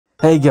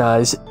Hey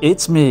guys,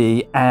 it's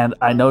me, and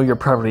I know you're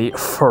probably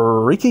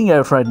freaking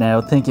out right now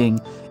thinking,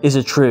 is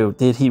it true?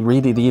 Did he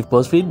really leave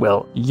BuzzFeed?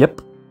 Well,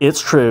 yep, it's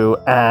true,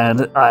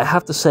 and I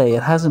have to say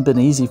it hasn't been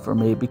easy for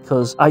me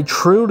because I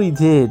truly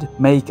did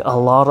make a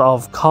lot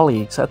of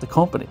colleagues at the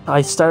company.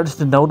 I started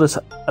to notice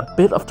a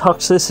bit of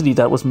toxicity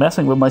that was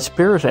messing with my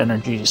spirit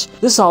energies.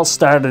 This all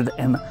started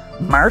in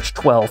March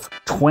 12th,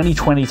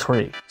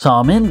 2023. So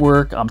I'm in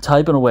work, I'm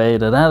typing away,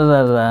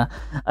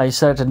 I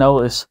start to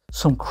notice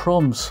some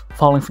crumbs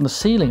falling from the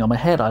ceiling on my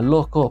head. I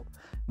look up,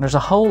 and there's a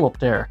hole up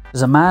there.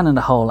 There's a man in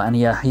the hole, and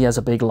he has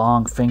a big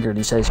long finger, and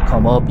he says,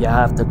 come up, you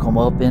have to come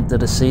up into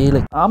the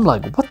ceiling. I'm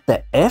like, what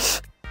the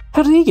F?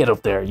 How did he get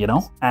up there, you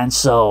know? And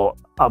so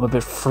I'm a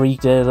bit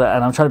freaked out,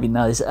 and I'm trying to be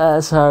nice.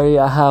 Sorry,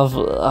 I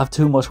have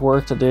too much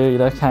work to do, you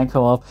know, I can't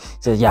come up. He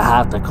says, you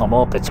have to come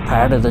up, it's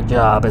part of the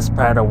job, it's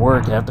part of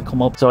work, you have to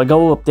come up. So I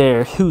go up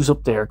there. Who's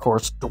up there? Of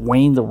course,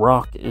 Dwayne The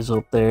Rock is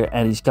up there,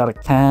 and he's got a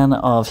can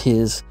of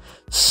his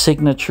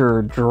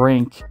signature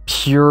drink,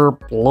 Pure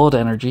Blood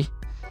Energy.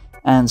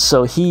 And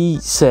so he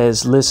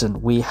says,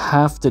 listen, we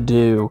have to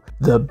do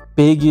the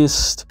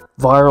biggest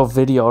viral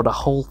video of the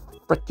whole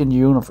freaking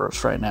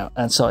universe right now.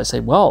 And so I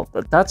say, well,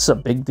 that's a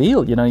big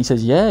deal, you know. He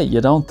says, yeah,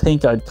 you don't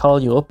think I'd call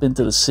you up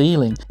into the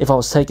ceiling if I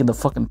was taking the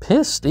fucking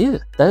piss, do you?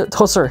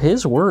 Those are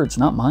his words,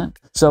 not mine.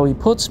 So he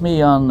puts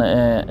me on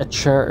a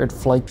chartered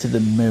flight to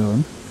the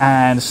moon.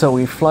 And so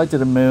we fly to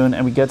the moon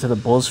and we get to the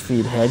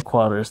BuzzFeed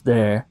headquarters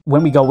there.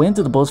 When we go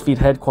into the BuzzFeed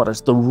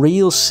headquarters, the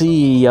real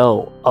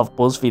CEO of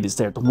BuzzFeed is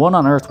there. The one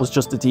on Earth was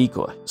just a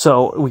decoy.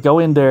 So we go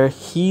in there,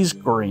 he's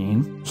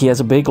green, he has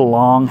a big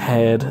long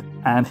head,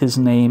 and his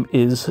name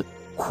is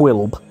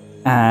Quilb.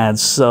 And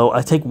so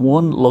I take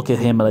one look at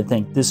him and I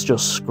think this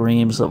just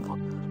screams of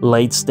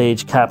late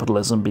stage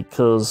capitalism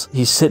because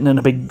he's sitting in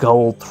a big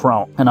gold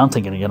throne. And I'm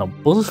thinking, you know,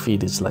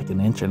 BuzzFeed is like an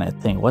internet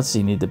thing. What's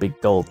he need the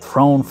big gold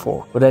throne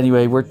for? But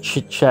anyway, we're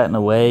chit-chatting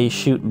away,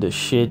 shooting the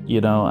shit,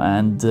 you know,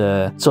 and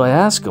so I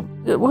ask him,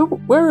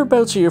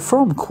 whereabouts are you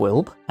from,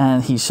 Quilb?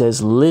 And he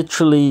says,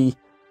 literally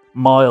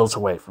miles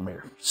away from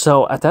here.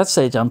 So at that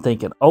stage I'm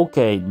thinking,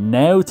 okay,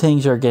 now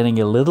things are getting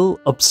a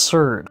little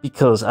absurd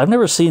because I've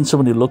never seen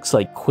someone who looks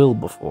like Quill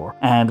before,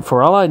 and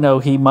for all I know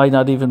he might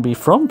not even be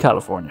from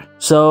California.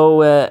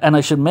 So and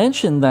I should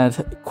mention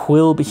that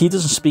Quill, he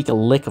doesn't speak a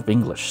lick of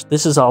English.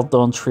 This is all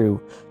done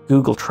through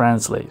Google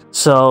Translate.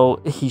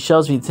 So he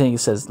shows me the thing, he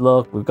says,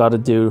 look, we've got to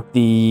do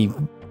the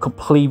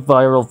complete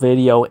viral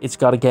video. It's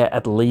got to get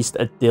at least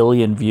 1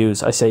 billion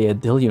views. I say 1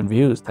 billion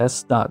views,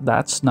 that's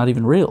not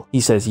even real.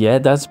 He says, yeah,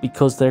 that's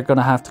because they're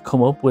gonna have to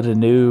come up with a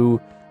new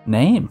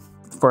name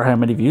for how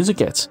many views it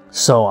gets.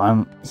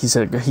 So he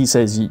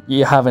says,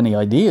 you have any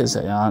ideas?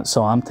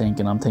 So I'm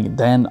thinking,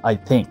 then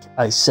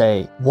I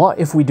say, what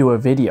if we do a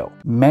video,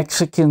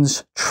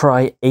 Mexicans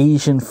try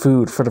Asian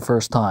food for the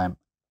first time?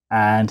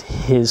 And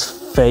his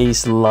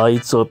face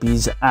lights up.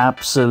 He's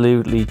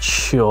absolutely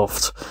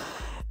chuffed.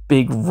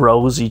 Big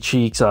rosy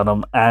cheeks on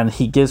him, and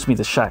he gives me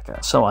the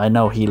shaka, so I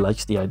know he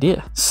likes the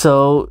idea.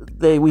 So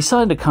we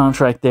signed a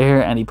contract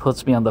there, and he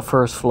puts me on the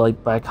first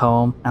flight back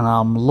home, and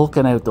I'm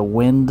looking out the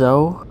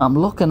window. I'm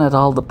looking at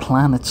all the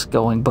planets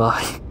going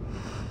by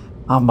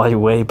on my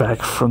way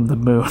back from the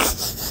moon.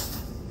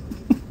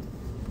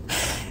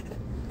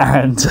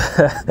 and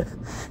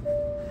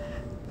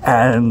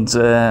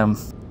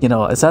you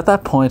know, it's at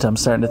that point I'm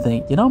starting to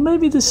think, you know,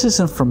 maybe this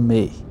isn't for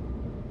me.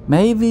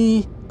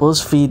 Maybe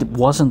BuzzFeed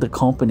wasn't the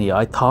company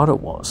I thought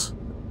it was,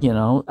 you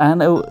know.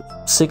 And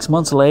 6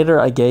 months later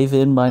I gave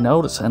in my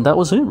notice, and that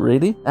was it,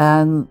 really.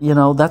 And you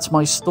know, that's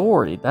my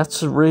story.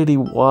 That's really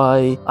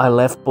why I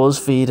left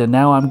BuzzFeed, and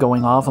now I'm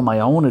going off on my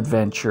own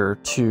adventure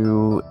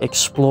to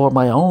explore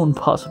my own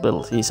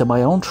possibilities and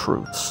my own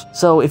truths.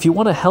 So if you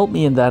want to help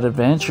me in that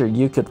adventure,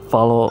 you could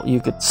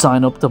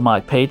sign up to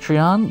my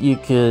Patreon, you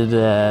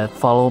could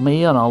follow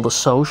me on all the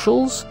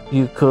socials,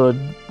 you could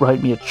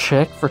write me a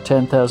check for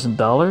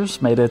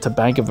 $10,000 made out to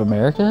Bank of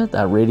America.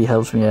 That really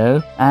helps me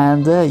out.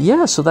 And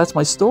yeah, so that's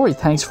my story.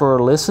 Thanks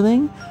for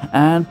listening,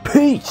 and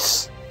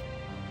peace!